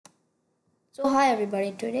So hi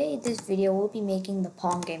everybody, today in this video we'll be making the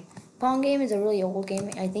Pong game. Pong game is a really old game.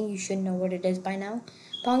 I think you should know what it is by now.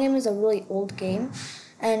 Pong game is a really old game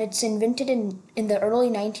and it's invented in the early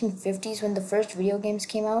 1950s when the first video games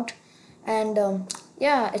came out. And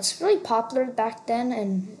yeah, it's really popular back then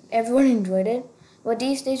and everyone enjoyed it. But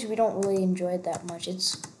these days we don't really enjoy it that much.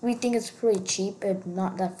 We think it's pretty cheap and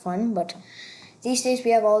not that fun, but these days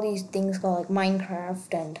we have all these things called like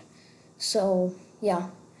Minecraft and so yeah.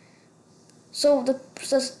 So the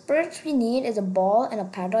spirits we need is a ball and a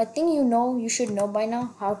paddle. I think you should know by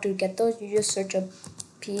now how to get those. You just search up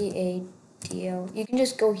PADL. You can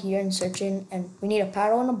just go here and search in, and we need a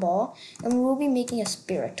paddle and a ball, and we will be making a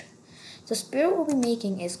spirit. The spirit we'll be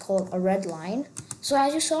making is called a red line. So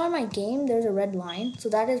as you saw in my game, there's a red line. So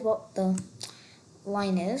that is what the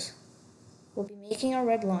line is. We'll be making a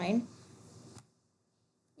red line.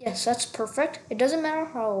 Yes, that's perfect. It doesn't matter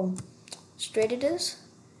how straight it is,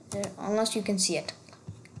 unless you can see it.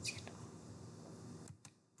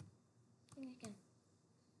 I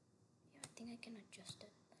can adjust it.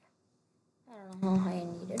 I don't know how high I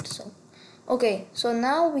need it. So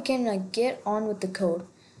now we can get on with the code.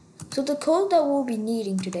 So the code that we'll be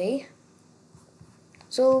needing today.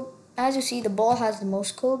 So as you see, the ball has the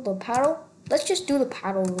most code. The paddle. Let's just do the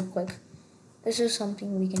paddle real quick. This is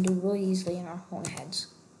something we can do really easily in our own heads.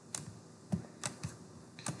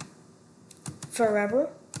 Forever.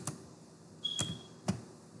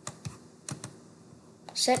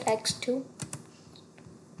 Set X to.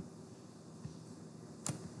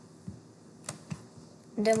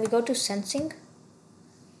 And then we go to sensing.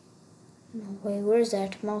 No way, where is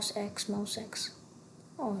that? Mouse X, mouse X.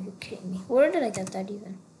 Oh, you're kidding me. Where did I get that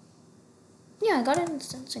even? Yeah, I got it in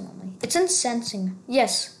sensing only. It's in sensing.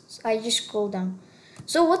 Yes, I just scrolled down.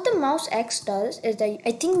 So what the mouse X does is that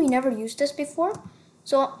I think we never used this before.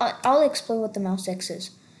 So I'll explain what the mouse X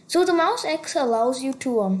is. So the mouse X allows you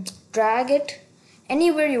to drag it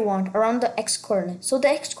anywhere you want around the X coordinate. So the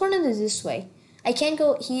X coordinate is this way. I can't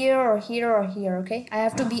go here or here or here, okay? I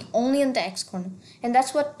have to be only in the X coordinate. And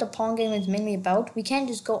that's what the Pong game is mainly about. We can't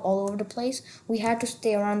just go all over the place. We have to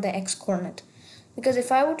stay around the X coordinate. Because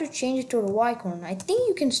if I were to change it to the Y coordinate, I think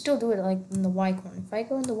you can still do it like in the Y coordinate. If I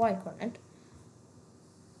go in the Y coordinate,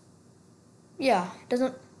 yeah,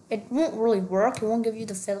 it won't really work. It won't give you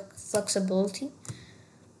the flexibility.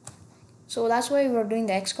 So that's why we're doing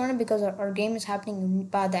the X coordinate, because our game is happening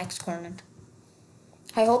by the X coordinate.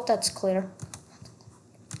 I hope that's clear.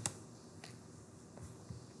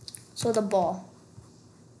 So the ball.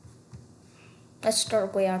 Let's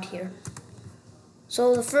start way out here.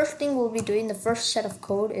 So the first thing we'll be doing, the first set of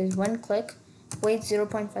code is when click, wait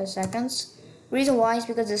 0.5 seconds. Reason why is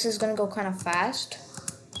because this is going to go kind of fast.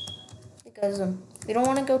 Because we don't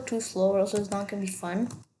want to go too slow or else it's not going to be fun.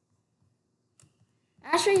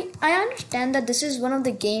 Actually, I understand that this is one of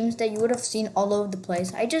the games that you would have seen all over the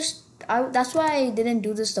place. That's why I didn't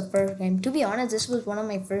do this the first game. To be honest, this was one of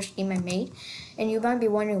my first game I made. And you might be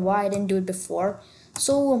wondering why I didn't do it before.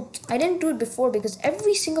 So I didn't do it before because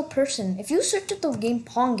every single person, if you search up the game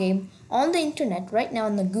Pong game on the internet right now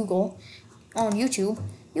in the Google, on YouTube,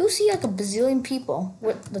 you'll see like a bazillion people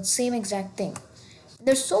with the same exact thing.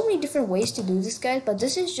 There's so many different ways to do this, guys, but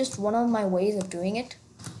this is just one of my ways of doing it.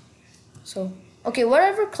 So, okay,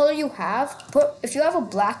 whatever color you have, if you have a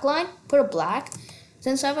black line, put a black.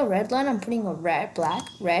 Since I have a red line, I'm putting a red.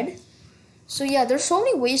 So yeah, there's so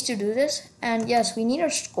many ways to do this. And yes, we need our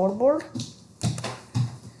scoreboard.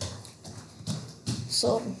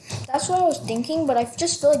 So that's what I was thinking, but I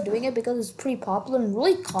just feel like doing it because it's pretty popular and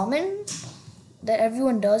really common that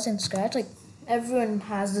everyone does in Scratch. Like everyone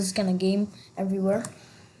has this kind of game everywhere.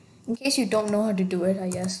 In case you don't know how to do it, I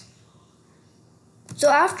guess. So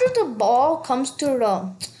after the ball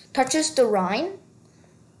touches the line,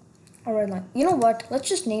 a red line. You know what? Let's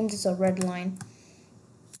just name this a red line.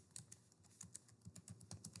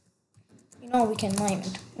 You know we can name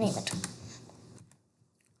it.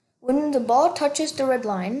 When the ball touches the red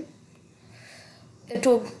line,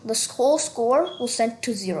 the whole score will send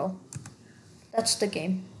to 0. That's the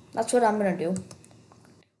game. That's what I'm gonna do.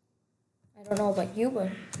 I don't know about you, but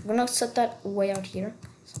I'm gonna set that way out here.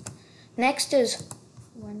 Next is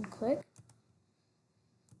one click.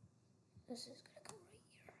 This is gonna go right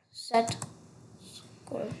here. Set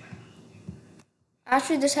score.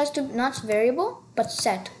 Actually, this has to not variable, but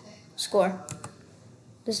set score.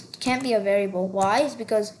 This can't be a variable. Why? It's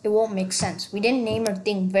because it won't make sense. We didn't name our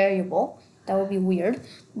thing variable. That would be weird.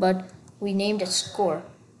 But we named it score.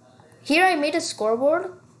 Here I made a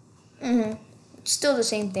scoreboard. It's still the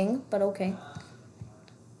same thing, but okay.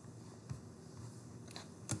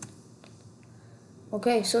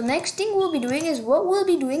 Okay, so next thing we'll be doing is we'll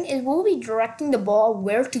be directing the ball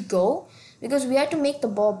where to go, because we had to make the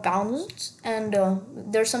ball bounce, and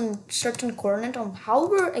there's some certain coordinate on how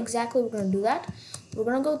we're gonna do that. We're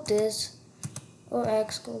gonna go this, go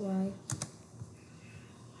X, go Y.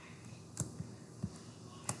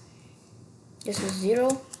 This is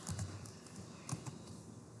 0.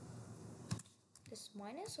 This is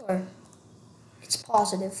minus, or it's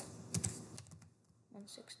positive.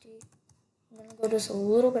 160. I'm gonna go just a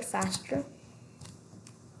little bit faster.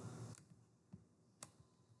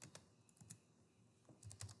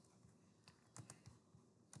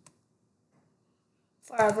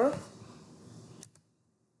 Forever.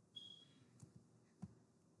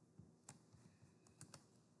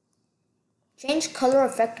 Change color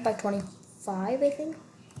effect by 25, I think.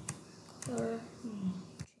 Color.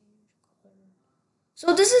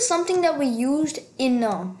 So this is something that we used in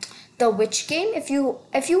the witch game. If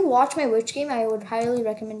you watch my witch game, I would highly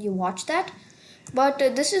recommend you watch that. But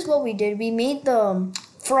this is what we did. We made the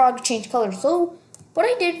frog change color. So what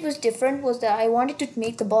I did was different. Was that I wanted to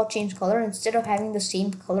make the ball change color instead of having the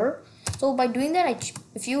same color. So by doing that,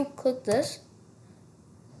 if you click this,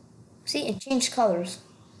 see, it changed colors.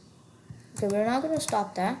 Okay, we're not gonna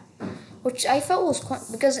stop that. Which I felt was quite,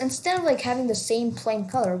 because instead of like having the same plain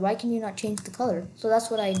color, why can you not change the color? So that's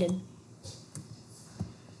what I did.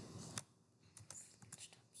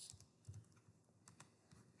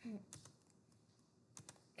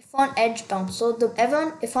 If on edge bounce, so the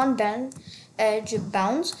if on band edge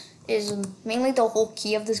bounce is mainly the whole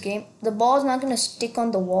key of this game. The ball is not gonna stick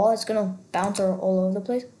on the wall; it's gonna bounce all over the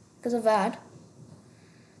place because of that.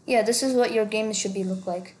 Yeah, this is what your game should be look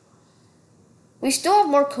like. We still have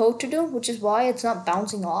more code to do, which is why it's not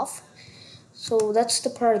bouncing off. So that's the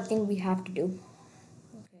part I think we have to do.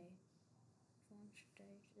 Okay.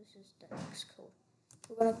 This is the next code.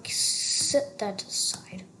 We're gonna set that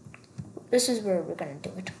aside. This is where we're gonna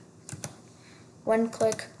do it. One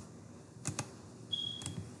click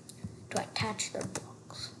to attach their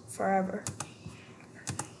blocks forever.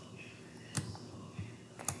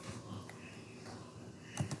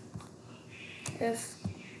 If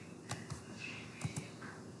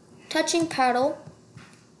touching paddle.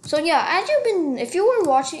 So yeah, as you've been, if you were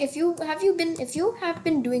watching, if you have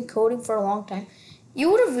been doing coding for a long time, you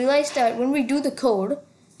would have realized that when we do the code,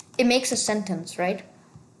 it makes a sentence, right?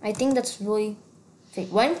 I think that's really, okay,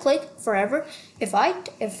 one click forever.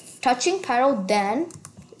 If touching paddle, then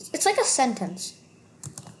it's like a sentence.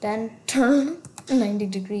 Then turn 90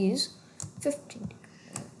 degrees, 15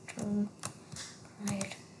 degrees, turn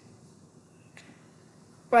right.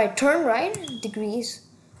 Right, turn right degrees.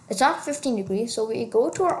 It's not 15 degrees, so we go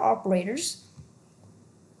to our operators.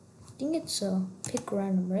 I think it's pick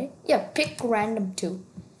random, right? Yeah, pick random 2.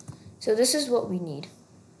 So this is what we need.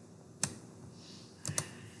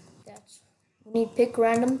 We need pick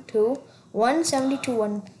random 2, 172,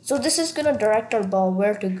 1. So this is gonna direct our ball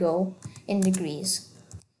where to go in degrees.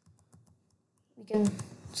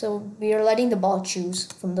 So we are letting the ball choose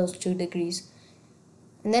from those 2 degrees.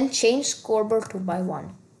 And then change scoreboard 2 by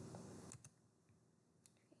 1.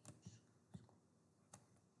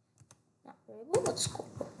 Not variable, but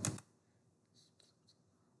scoreboard.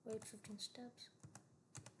 Wait 15 steps.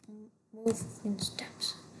 Move 15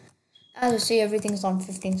 steps. As you see, everything's on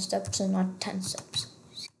 15 steps and not 10 steps.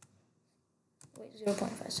 Wait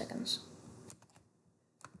 0.5 seconds.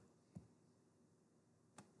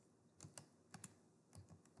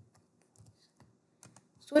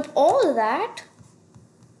 So with all of that,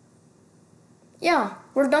 yeah,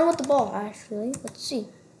 we're done with the ball actually. Let's see.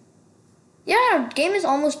 Yeah, our game is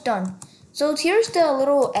almost done. So here's the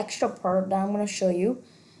little extra part that I'm gonna show you.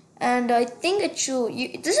 And I think it should,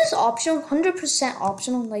 this is optional, 100%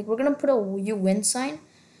 optional. Like we're gonna put a you win sign.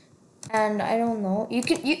 And I don't know,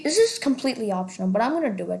 this is completely optional, but I'm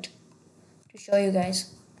gonna do it to show you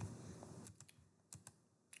guys.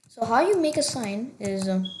 So how you make a sign is,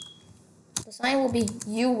 the sign will be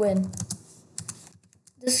you win.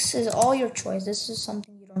 This is all your choice. This is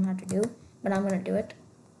something you don't have to do, but I'm gonna do it.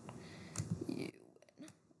 You win.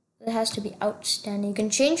 It has to be outstanding. You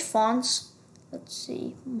can change fonts. Let's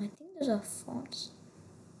see. I think there's a fonts.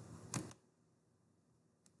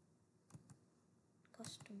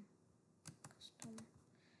 Custom.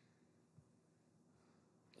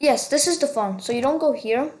 Yes, this is the font. So you don't go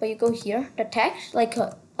here, but you go here. The text, like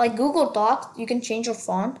Google Docs, you can change your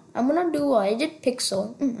font. I'm gonna do. I did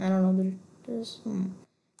Pixel. I don't know. There's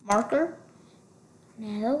marker.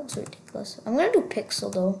 Yeah, that looks ridiculous. I'm gonna do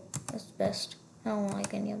Pixel though. That's best. I don't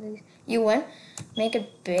like any of these. You win. Make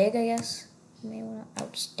it big, I guess. Maybe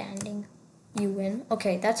outstanding. You win.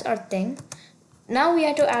 Okay, that's our thing. Now we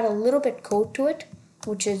have to add a little bit code to it.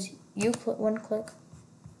 which is you click one click.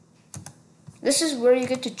 This is where you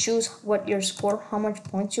get to choose what your score, how much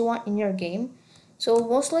points you want in your game. So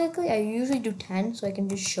most likely I usually do 10, so I can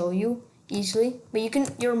just show you easily.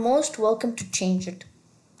 But you're most welcome to change it.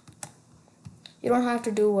 You don't have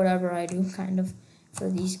to do whatever I do kind of for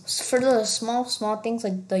these. For the small things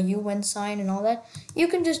like the UN sign and all that, you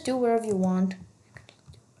can just do whatever you want.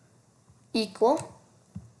 Equal.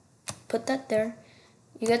 Put that there.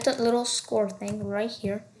 You get that little score thing right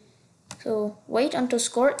here. So wait until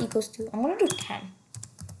score equals to, I'm gonna do 10.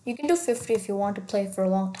 You can do 50 if you want to play for a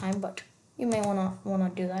long time, but you may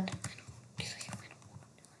wanna do that.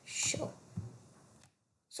 Show.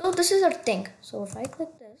 So this is our thing. So if I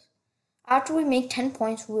click this, after we make 10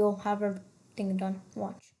 points, we'll have our thing done.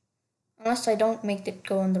 Watch. Unless I don't make it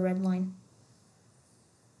go on the red line.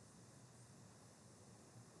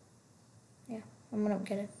 Yeah, I'm gonna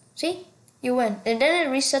get it. See? You win. And then it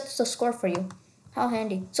resets the score for you. How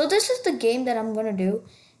handy. So this is the game that I'm gonna do.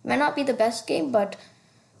 It might not be the best game, but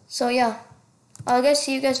so yeah. I'll guys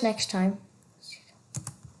see you guys next time.